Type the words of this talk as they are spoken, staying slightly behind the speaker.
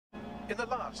In the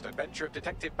last adventure of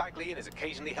Detective Bagley and his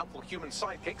occasionally helpful human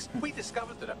sidekicks, we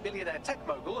discovered that a billionaire tech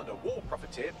mogul and a war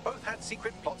profiteer both had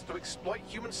secret plots to exploit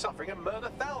human suffering and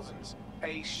murder thousands.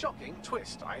 A shocking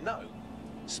twist, I know.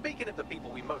 Speaking of the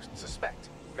people we most suspect,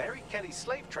 Mary Kelly's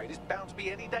slave trade is bound to be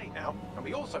any day now, and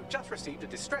we also just received a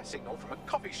distress signal from a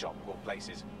coffee shop of all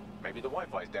places. Maybe the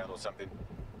Wi-Fi's down or something.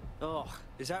 Oh,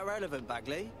 is that relevant,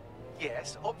 Bagley?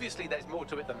 Yes, obviously there's more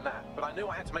to it than that, but I knew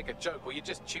I had to make a joke or you'd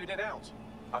just tune it out.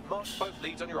 I've marked both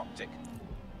leads on your optic.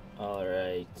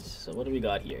 Alright, so what do we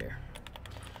got here?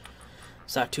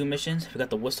 Saw 2 missions. We got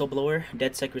the Whistleblower.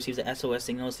 DedSec receives a SOS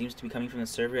signal. Seems to be coming from the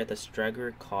server at the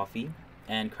Strager Coffee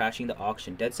and crashing the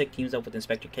auction. DedSec teams up with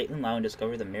Inspector Caitlin Lau and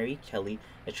discover that Mary Kelly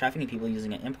is trafficking people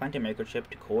using an implanted microchip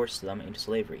to coerce them into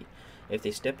slavery. If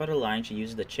they step out of line, she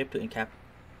uses the chip to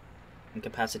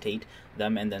incapacitate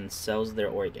them and then sells their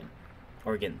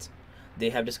organs.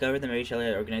 They have discovered that Mary Shelley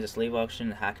had organized a slave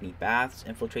auction in Hackney Baths,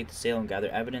 infiltrate the sale, and gather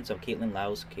evidence of Caitlin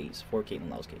Lau's case.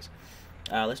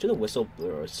 Let's do the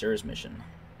Whistleblower SIRS mission.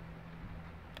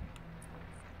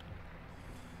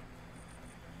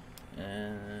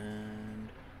 And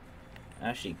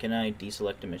actually, can I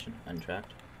deselect a mission?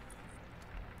 Untracked.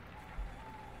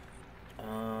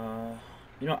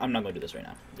 You know, I'm not going to do this right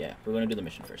now. Yeah, we're going to do the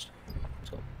mission first. Let's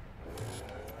go.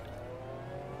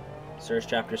 SIRS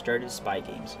chapter started. Spy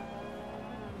games.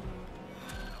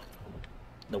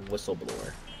 The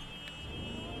Whistleblower.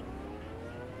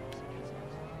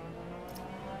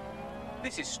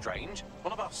 This is strange.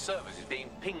 One of our servers is being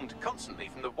pinged constantly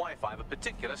from the Wi-Fi of a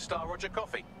particular Star Roger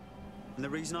coffee. And the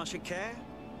reason I should care?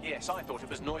 Yes, I thought it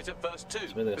was noise at first too,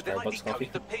 really but then I Starbucks decoded coffee.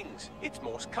 the pings. It's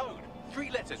Morse code.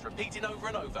 3 letters repeating over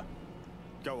and over.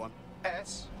 Go on.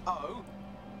 S-O,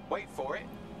 wait for it,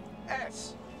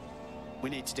 S. We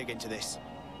need to dig into this.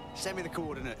 Send me the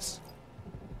coordinates.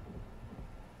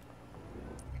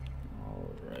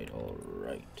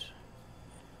 Alright.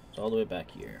 It's all the way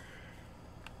back here.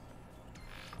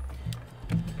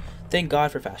 Thank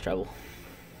God for fast travel.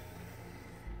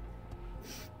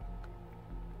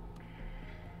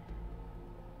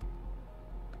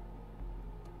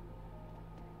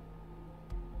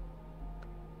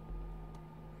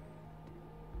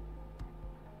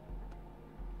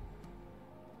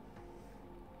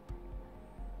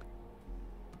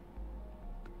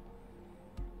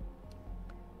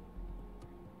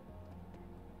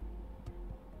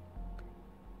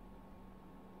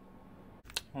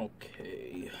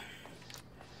 Okay.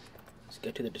 Let's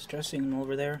get to the distress signal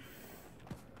over there.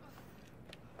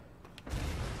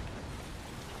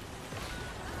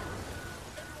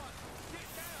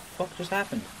 What just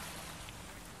happened?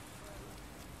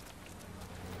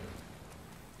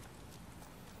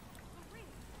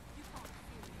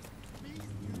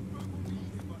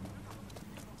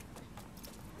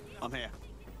 I'm here.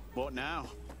 What now?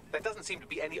 There doesn't seem to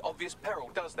be any obvious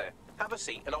peril, does there? Have a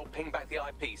seat and I'll ping back the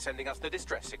IP sending us the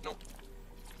distress signal.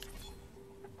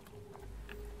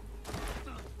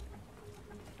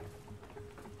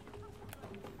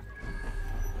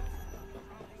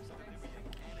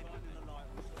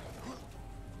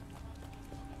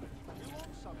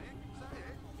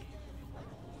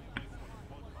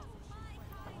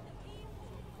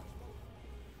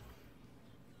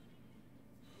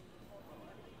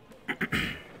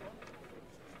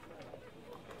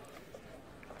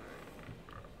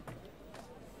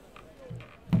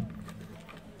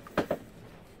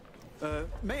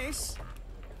 Miss?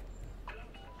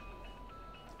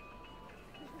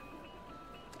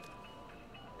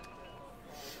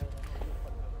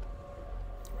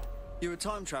 You a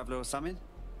time traveler or something?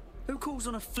 Who calls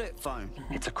on a flip phone?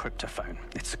 It's a cryptophone.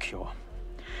 It's secure.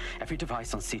 Every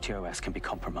device on CTOS can be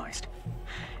compromised.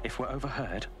 If we're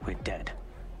overheard, we're dead.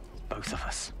 Both of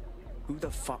us. Who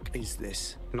the fuck is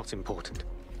this? Not important.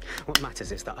 What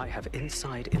matters is that I have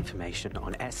inside information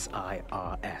on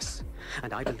SIRS,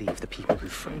 and I believe the people who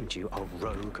framed you are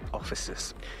rogue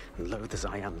officers. Loath as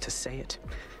I am to say it,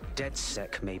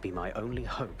 DedSec may be my only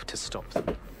hope to stop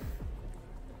them.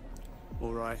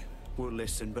 All right, we'll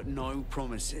listen, but no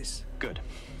promises. Good.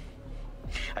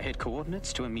 I hid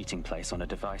coordinates to a meeting place on a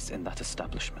device in that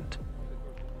establishment.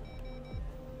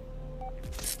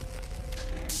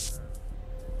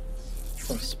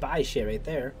 Some spy shit right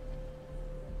there.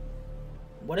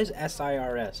 What is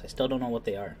SIRS? I still don't know what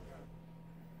they are.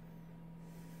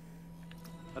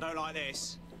 I don't like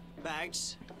this.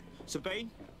 Bags?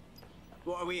 Sabine?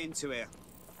 What are we into here?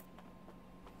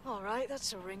 All right,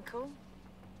 that's a wrinkle.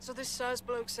 So this SIRS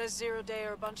bloke says Zero Day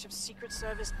are a bunch of Secret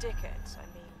Service dickheads. I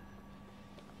mean,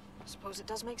 I suppose it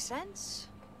does make sense.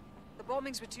 The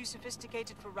bombings were too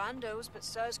sophisticated for randos, but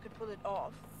SIRS could pull it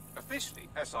off. Officially,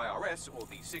 SIRS, or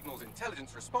the Signals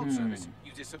Intelligence Response Service,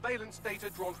 uses surveillance data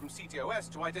drawn from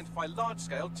CTOS to identify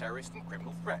large-scale terrorist and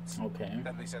criminal threats. Okay.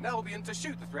 Then they send Albion to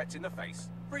shoot the threats in the face.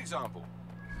 For example,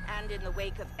 And in the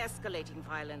wake of escalating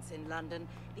violence in London,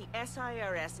 the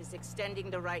SIRS is extending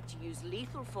the right to use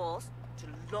lethal force to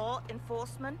law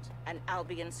enforcement and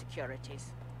Albion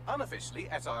securities. unofficially,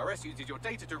 SIRS uses your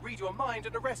data to read your mind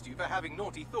and arrest you for having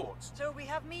naughty thoughts. So we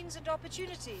have means and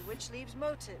opportunity, which leaves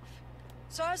motive.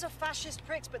 SARS are fascist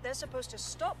pricks, but they're supposed to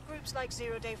stop groups like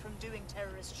Zero Day from doing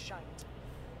terrorist shite.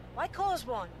 Why cause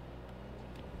one?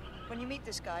 When you meet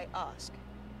this guy, ask.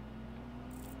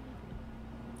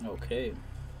 Okay.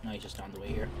 Now he's just on the way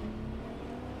here.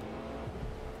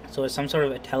 So it's some sort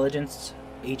of intelligence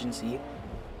agency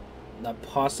that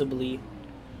possibly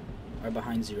are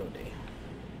behind Zero Day.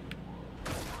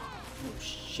 Oh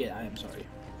shit, I am sorry.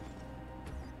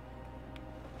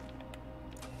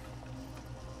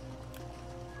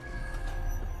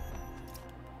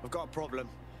 I've got a problem.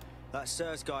 That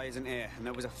SIRS guy isn't here, and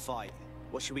there was a fight.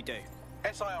 What should we do?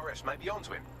 SIRS may be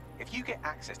onto him. If you get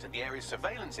access to the area's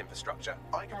surveillance infrastructure,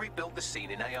 I can rebuild the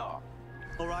scene in AR.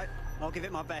 All right, I'll give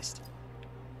it my best.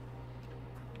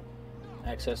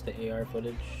 Access the AR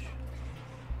footage.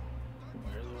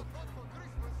 Where is it?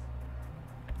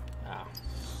 Ah.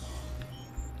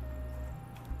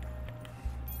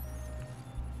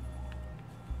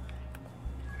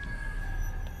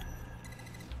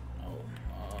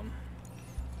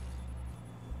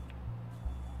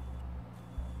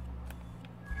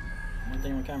 One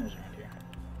thing with cameras around here.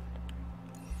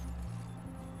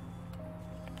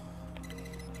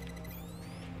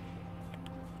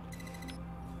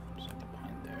 Something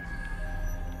behind there.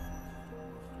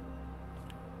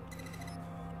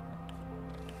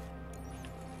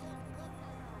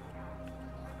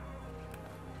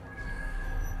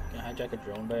 Can I hijack a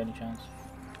drone by any chance?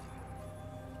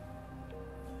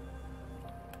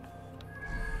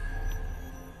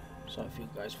 Saw a few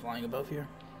guys flying above here.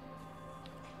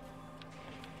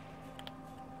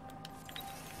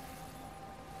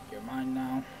 You're mine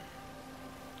now.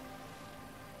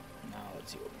 Now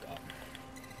let's see what we got.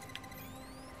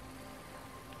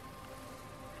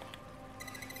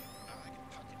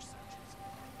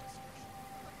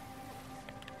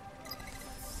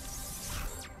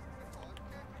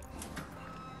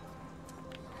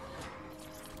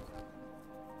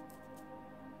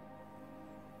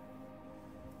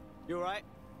 You all right?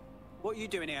 What are you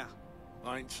doing here?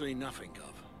 I ain't seen nothing,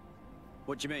 Gov.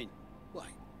 What do you mean? Wait,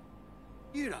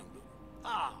 you don't look...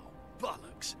 Oh,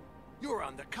 bollocks. You're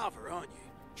undercover, aren't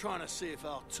you? Trying to see if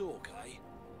I'll talk, eh?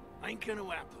 Ain't gonna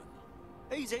happen.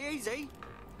 Easy, easy.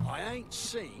 I ain't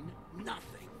seen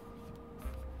nothing.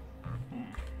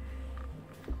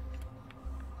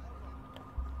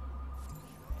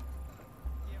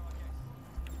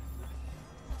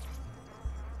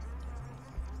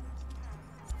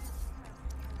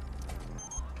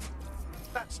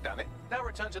 That's done it. Now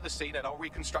return to the scene and I'll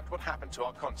reconstruct what happened to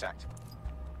our contact.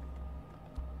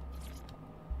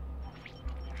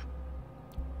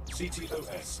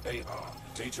 CTOS AR.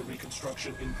 Data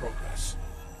reconstruction in progress.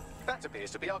 That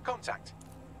appears to be our contact.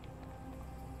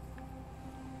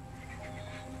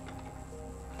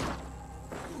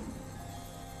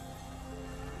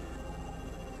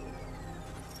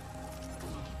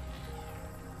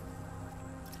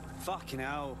 Fucking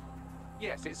hell.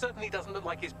 Yes, it certainly doesn't look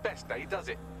like his best day, does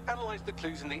it? Analyze the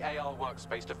clues in the AR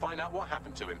workspace to find out what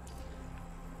happened to him.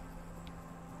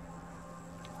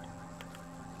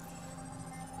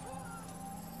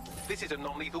 This is a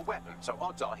non-lethal weapon, so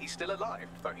odds are he's still alive,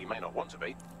 though he may not want to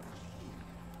be.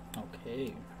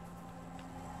 Okay.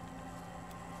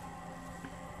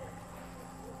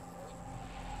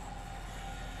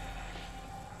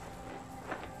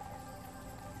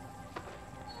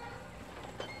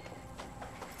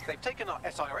 They've taken our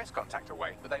SIRS contact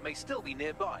away, but they may still be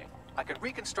nearby. I can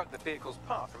reconstruct the vehicle's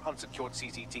path from unsecured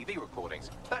CCTV recordings.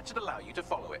 That should allow you to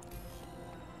follow it.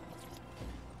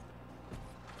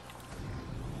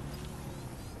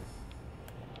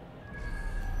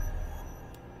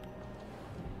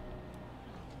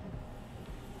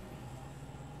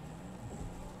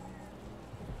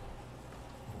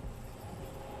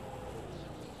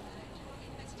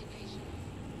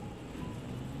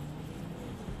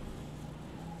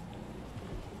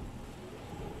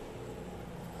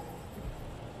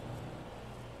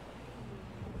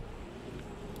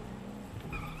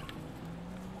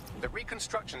 The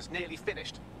reconstruction's nearly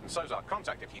finished, and so's our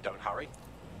contact if you don't hurry.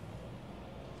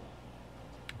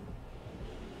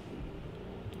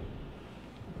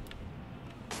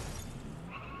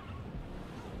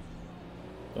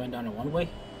 Going down in one way?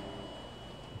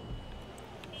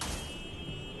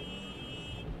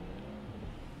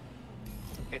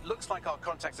 It looks like our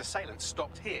contact's assailants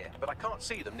stopped here, but I can't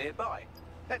see them nearby.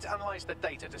 Let's analyze the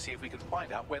data to see if we can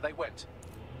find out where they went.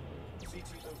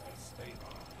 CTOS AR.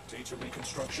 Data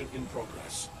reconstruction in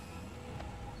progress.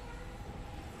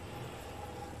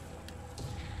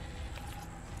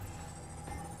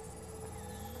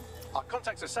 Our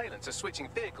contact's assailants are switching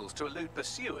vehicles to elude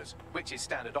pursuers, which is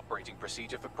standard operating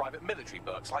procedure for private military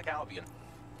burgs like Albion.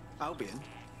 Albion?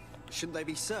 Shouldn't they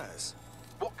be sirs?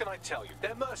 What can I tell you?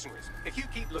 They're mercenaries. If you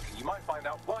keep looking, you might find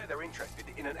out why they're interested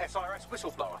in an SRS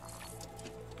whistleblower.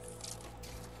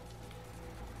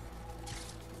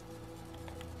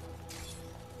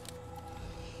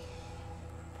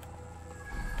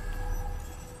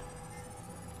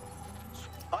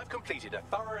 I've completed a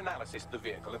thorough analysis of the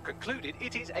vehicle and concluded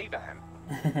it is a van.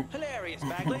 Hilarious,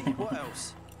 Bagley. What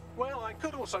else? Well, I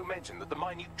could also mention that the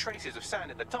minute traces of sand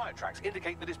in the tyre tracks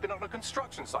indicate that it's been on a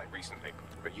construction site recently.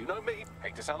 But you know me,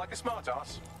 hate to sound like a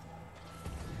smartass.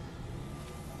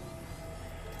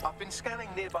 I've been scanning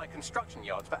nearby construction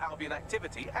yards for Albion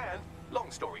activity and, long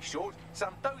story short,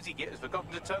 some dozy git has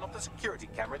forgotten to turn off the security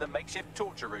camera in the makeshift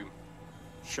torture room.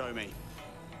 Show me.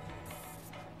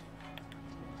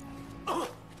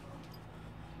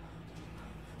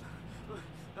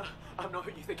 I'm not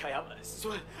who you think I am.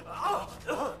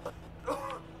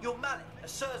 You're Malik, a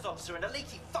SIRS officer and a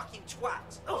leaky fucking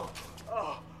twat.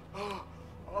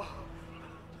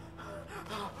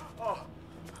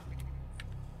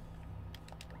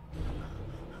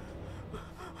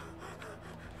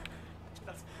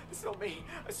 That's not me.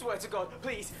 I swear to God.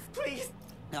 Please, please.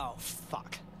 Oh,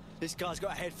 fuck. This guy's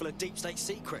got a head full of deep state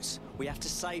secrets. We have to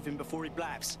save him before he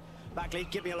blabs. Bagley,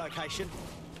 give me a location.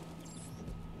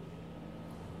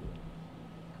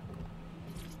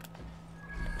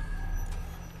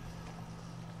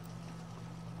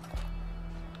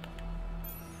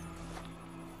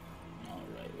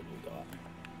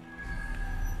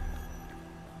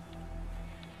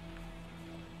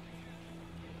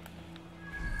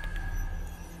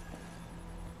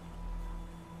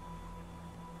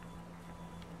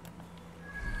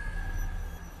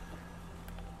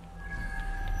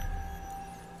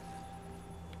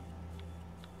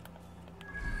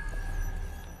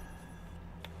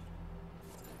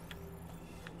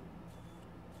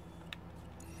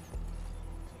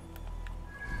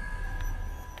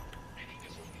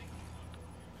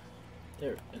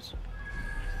 There it is.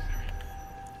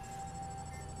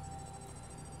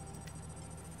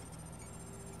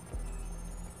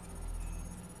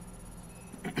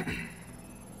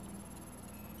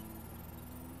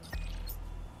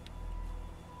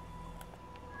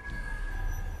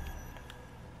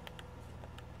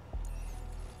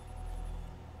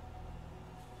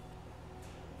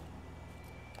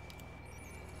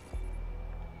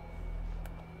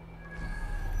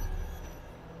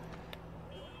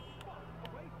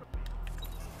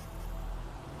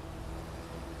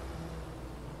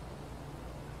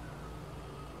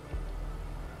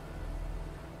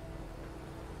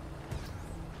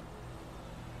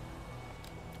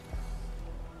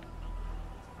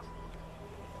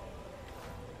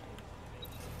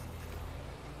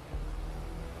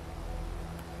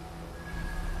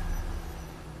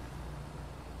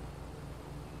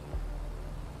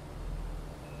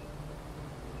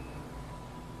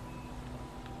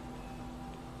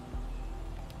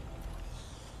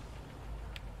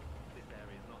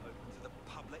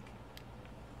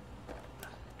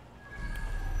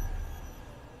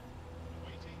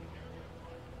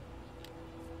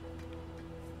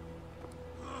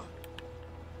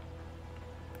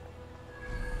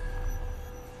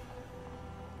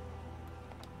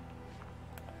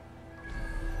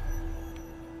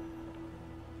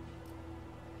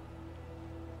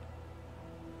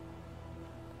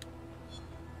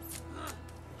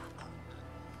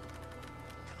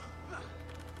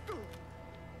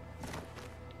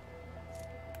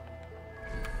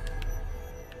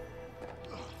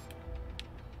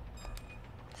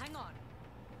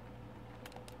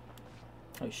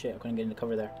 Oh shit, I couldn't get into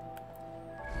cover there.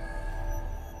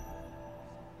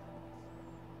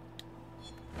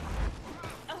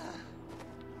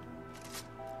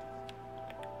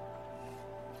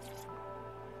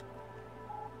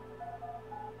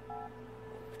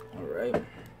 Alright.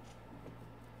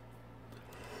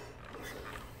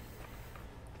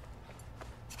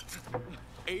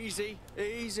 Easy,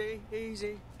 easy,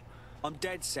 easy. I'm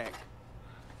DedSec.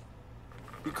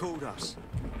 You called us.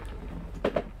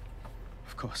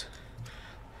 Of course.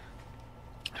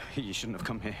 You shouldn't have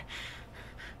come here.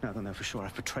 Now they'll know for sure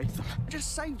I've betrayed them. I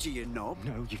just saved you, you knob.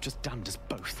 No, you've just damned us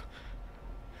both.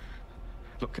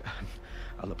 Look,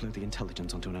 I'll upload the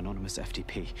intelligence onto an anonymous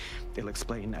FTP. It'll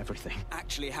explain everything.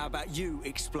 Actually, how about you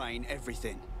explain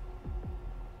everything?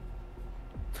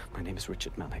 My name is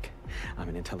Richard Malik. I'm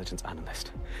an intelligence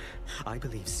analyst. I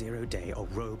believe Zero Day are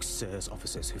rogue SIRS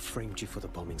officers who framed you for the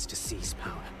bombings to seize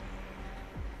power.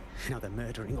 Now they're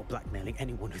murdering or blackmailing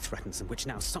anyone who threatens them, which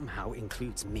now somehow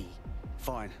includes me.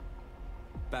 Fine.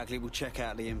 Bagley will check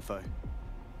out the info.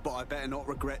 But I better not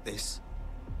regret this.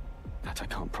 That I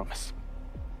can't promise.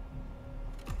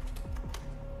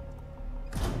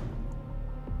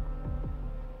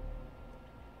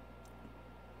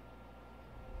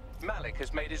 Malik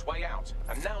has made his way out,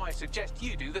 and now I suggest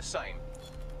you do the same.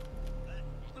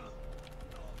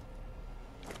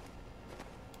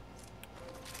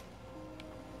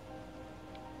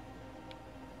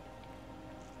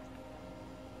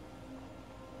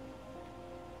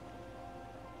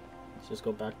 Let's just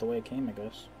go back the way it came, I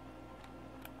guess.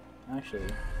 Actually.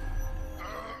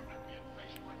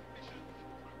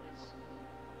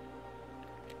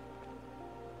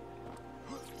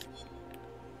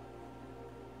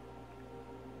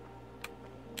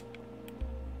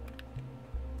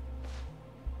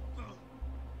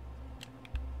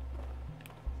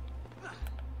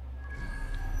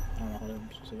 I don't know how I'm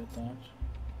supposed to get that.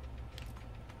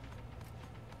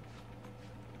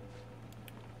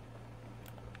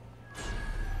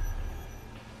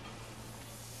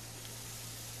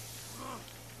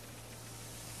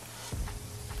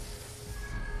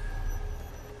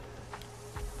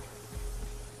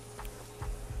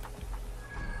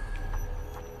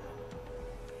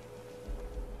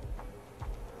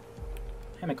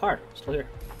 Hey, my car, still here.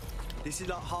 This is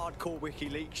like hardcore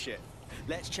WikiLeaks shit.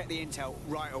 Let's check the intel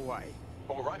right away.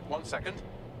 All right, 1 second.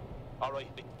 All right,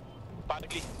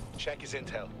 Bagley, check his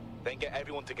intel. Then get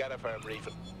everyone together for a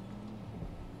briefing.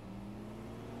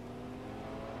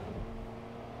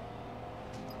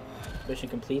 Mission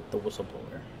complete, the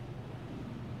Whistleblower.